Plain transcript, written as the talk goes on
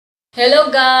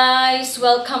Hello guys!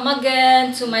 Welcome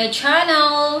again to my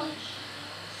channel.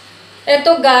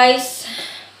 Eto guys,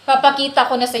 papakita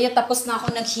ko na sa iyo, tapos na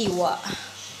ako naghiwa.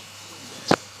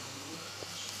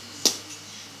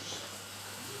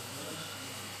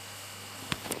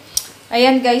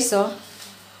 Ayan guys, oh.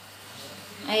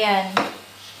 Ayan.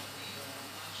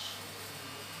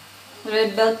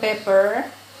 Red bell pepper,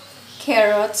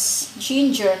 carrots,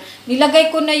 ginger.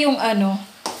 Nilagay ko na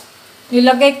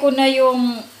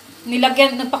yung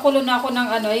nagpakulo na ako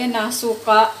ng ayan na,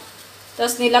 suka.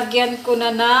 Tapos nilagyan ko na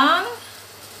ng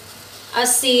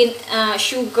asin,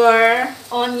 sugar,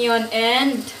 onion,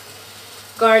 and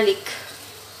garlic.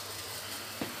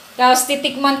 Tapos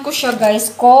titikman ko siya guys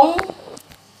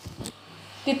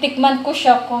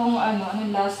kung anong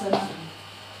lasa na.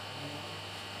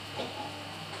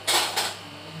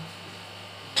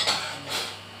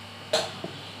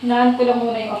 Hinaan ko lang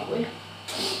muna yung apoy.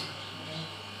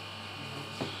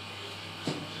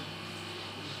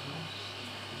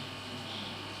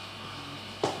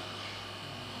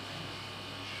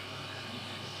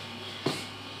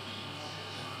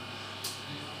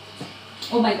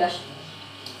 Oh my gosh.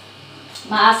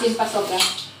 Maasim pa sobra.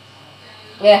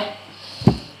 Yeah.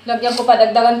 Lagyan ko pa,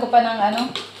 dagdagan ko pa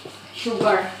ng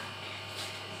sugar.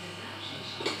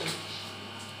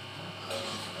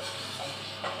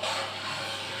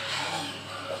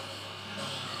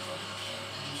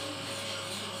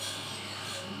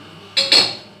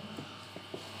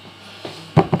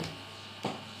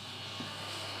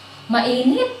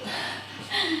 Mainit.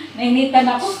 Nainitan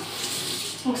ako.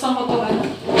 Buksan ko ito namin.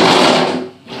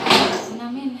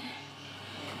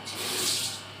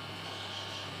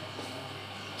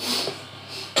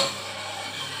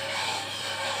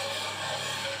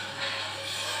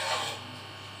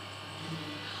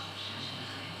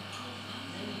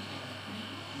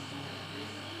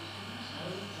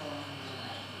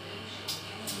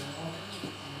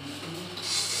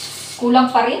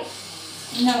 Kulang pa rin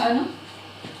ng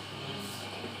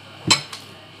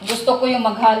Gusto ko yung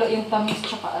maghalo yung tamis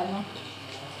tsaka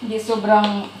hindi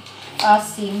sobrang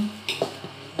asim.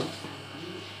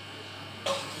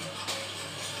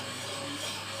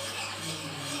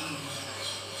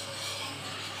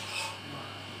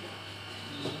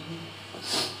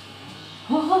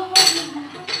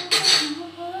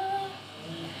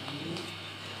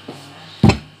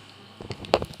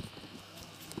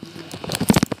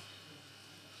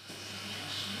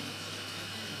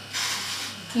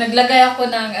 Naglagay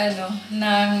ako ng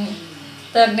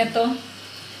tawag nito,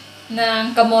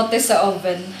 ng kamote sa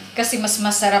oven. Kasi mas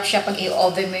masarap siya pag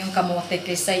i-oven mo yung kamote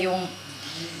kaysa yung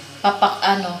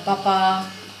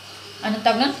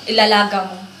tawag na? Ilalaga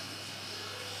mo.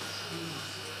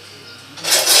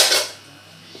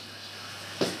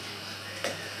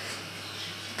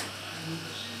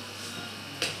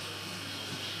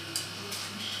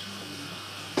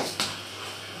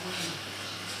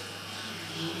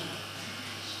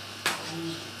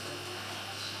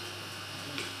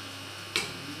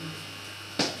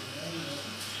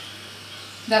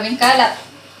 Daming kalat.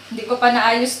 Hindi ko pa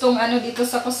naayos tong dito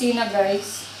sa kusina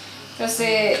guys.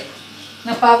 Kasi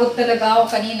napagod talaga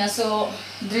ako kanina. So,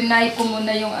 drain ko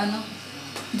muna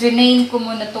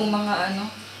tong mga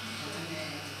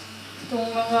tong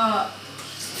mga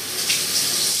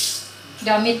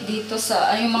gamit dito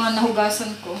sa yung mga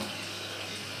nahugasan ko.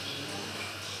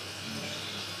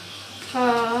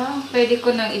 Pwede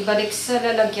ko nang ibalik sa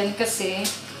lalagyan kasi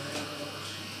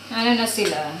na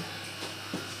sila.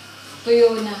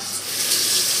 Tuyo na.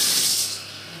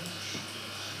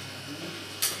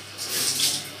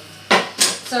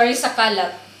 Sorry sa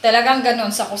kalat. Talagang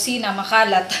ganun sa kusina,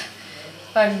 makalat.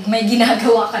 Pag may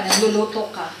ginagawa ka,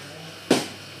 nagluluto ka.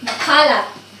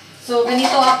 Makalat. So,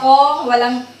 ganito ako.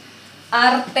 Walang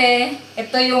arte.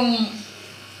 Ito yung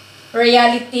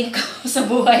reality ko sa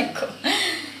buhay ko.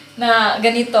 Na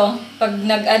ganito. Pag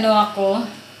ako,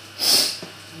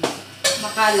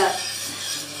 makalat.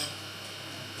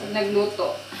 Pag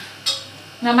nagluto.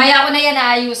 Mamaya ko na yan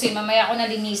naayusin. Mamaya ko na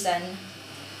linisan.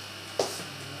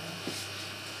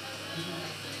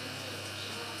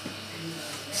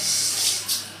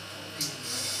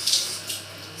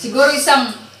 Siguro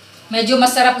medyo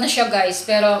masarap na siya guys.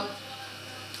 Pero,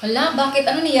 bakit?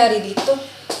 Ano nangyari dito?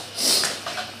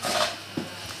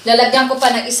 Lalagyan ko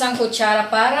pa ng isang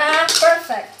kutsara para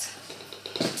perfect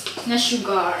na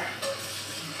sugar.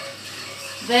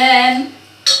 Then,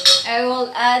 I will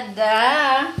add the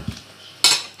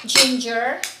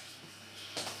ginger.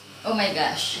 Oh my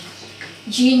gosh.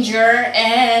 Ginger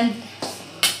and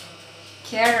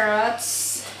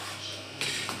carrots.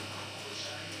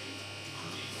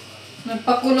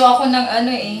 Nagpakulo ako ng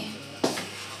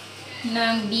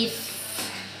ng beef.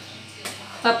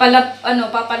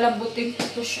 Papalambutin ko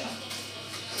to siya.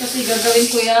 Kasi gagawin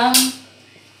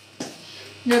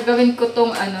ko tong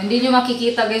hindi nyo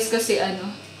makikita guys kasi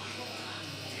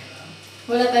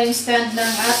wala tayong stand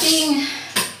ng ating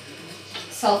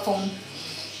cellphone.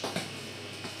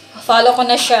 Follow ko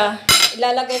na siya.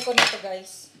 Ilalagay ko na to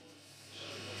guys.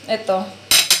 Ito.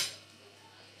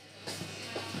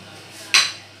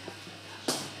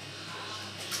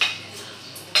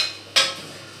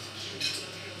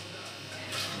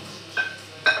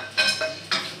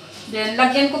 Then,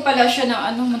 lagyan ko pala siya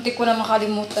ng muntik ko na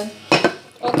makalimutan.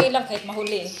 Okay lang kahit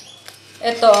mahuli.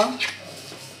 Ito,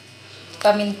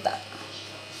 paminta.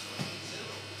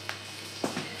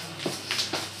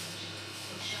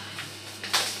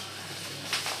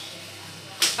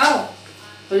 Aw!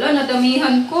 Wala,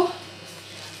 nadamihan ko.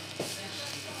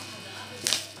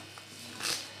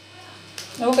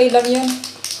 Okay lang yun.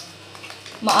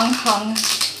 Maanghang.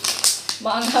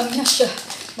 Maanghang na siya.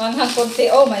 Maanghang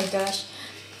konti. Oh my gosh.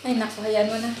 Ay, naku, hayaan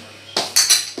mo na.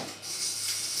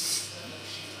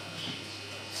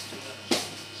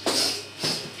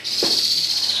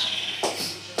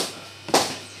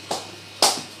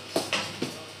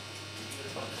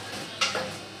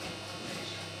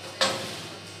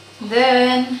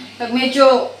 Then, pag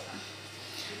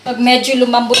medyo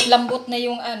lumambot-lambot na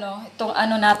yung itong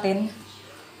natin,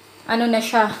 na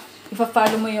siya,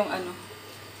 ipa-follow mo yung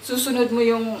susunod mo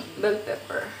yung bell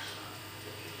pepper.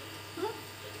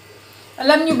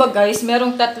 Alam nyo ba guys,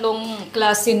 merong 3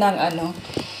 klase ng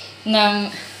ng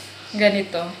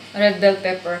ganito, red bell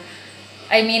pepper.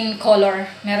 I mean color.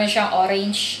 Meron siyang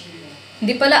orange.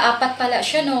 Hindi pala, 4 pala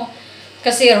siya no.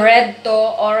 Kasi red to,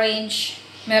 orange,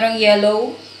 merong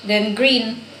yellow, then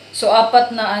green. So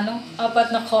 4 na 4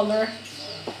 na color.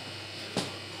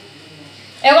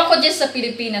 Ewan ko dyan sa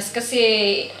Pilipinas kasi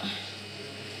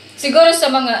siguro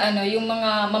sa mga yung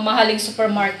mga mamahaling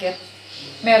supermarket,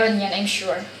 meron yan, I'm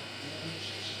sure.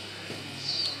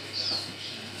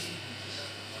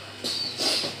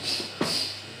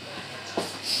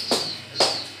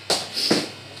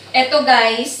 Eto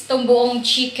guys, itong buong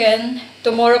chicken,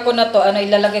 tomorrow ko na to,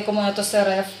 ilalagay ko muna to sa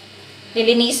ref.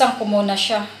 Lilinisan ko muna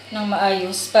siya ng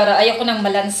maayos para ayoko nang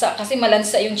malansa kasi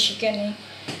malansa yung chicken eh.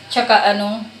 Tsaka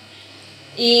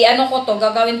ko to,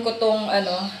 gagawin ko tong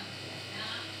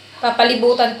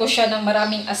papalibutan ko siya ng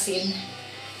maraming asin.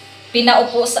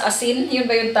 Pinaupo sa asin, yun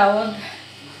ba yung tawag?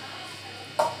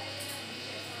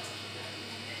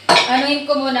 Anuhin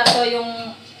ko muna to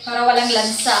yung para walang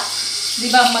lansa. Di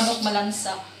ba ang manok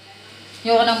malansa?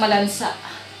 Yung ng malansa.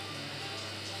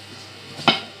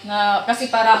 Kasi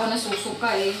para ako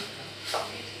nasusuka eh.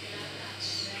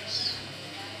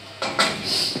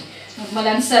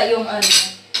 Malansa yung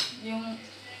yung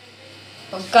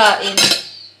pagkain.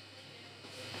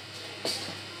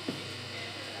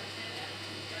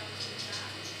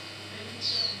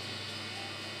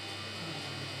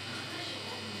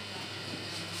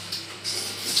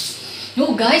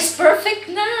 No guys,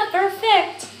 perfect na!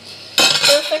 Perfect!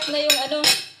 Perfect na yung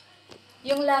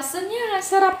yung lasa niya.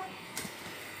 Sarap.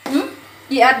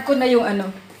 I-add ko na yung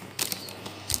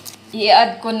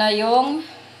I-add ko na yung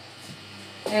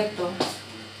eto.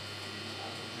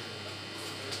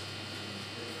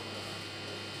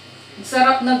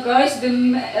 Sarap na guys.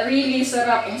 Really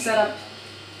sarap. Ang sarap.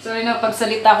 Sorry na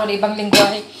pagsalita ko ng ibang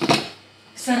lingwahe.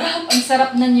 Sarap. Ang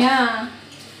sarap na niya.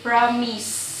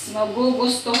 Promise.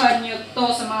 Magugustuhan nyo to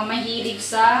sa mga mahilig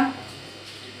sa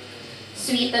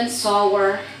sweet and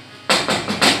sour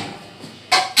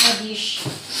na dish.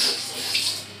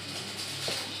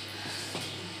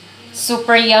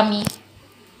 Super yummy.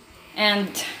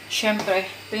 And, syempre,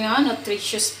 ito yung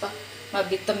nutritious pa.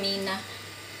 Mabitamina.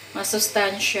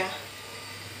 Masustansya.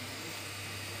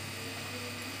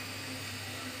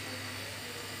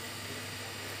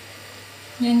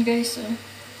 Yan guys,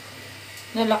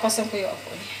 nalakasan ko yung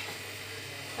apoy.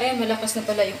 Ay, malakas na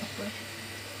pala yung apoy.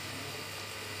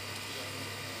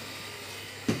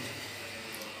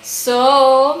 So,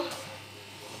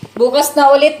 bukas na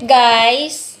ulit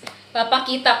guys.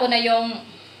 Papakita ko na yung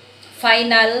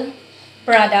final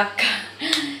product.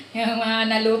 Yung mga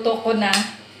naluto ko na.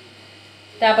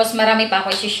 Tapos marami pa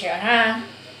ako i-share ha.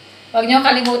 Huwag nyo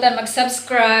kalimutan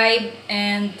mag-subscribe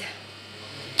and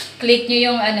click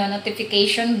nyo yung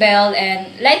notification bell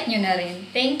and like nyo na rin.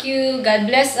 Thank you. God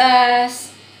bless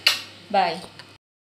us. Bye.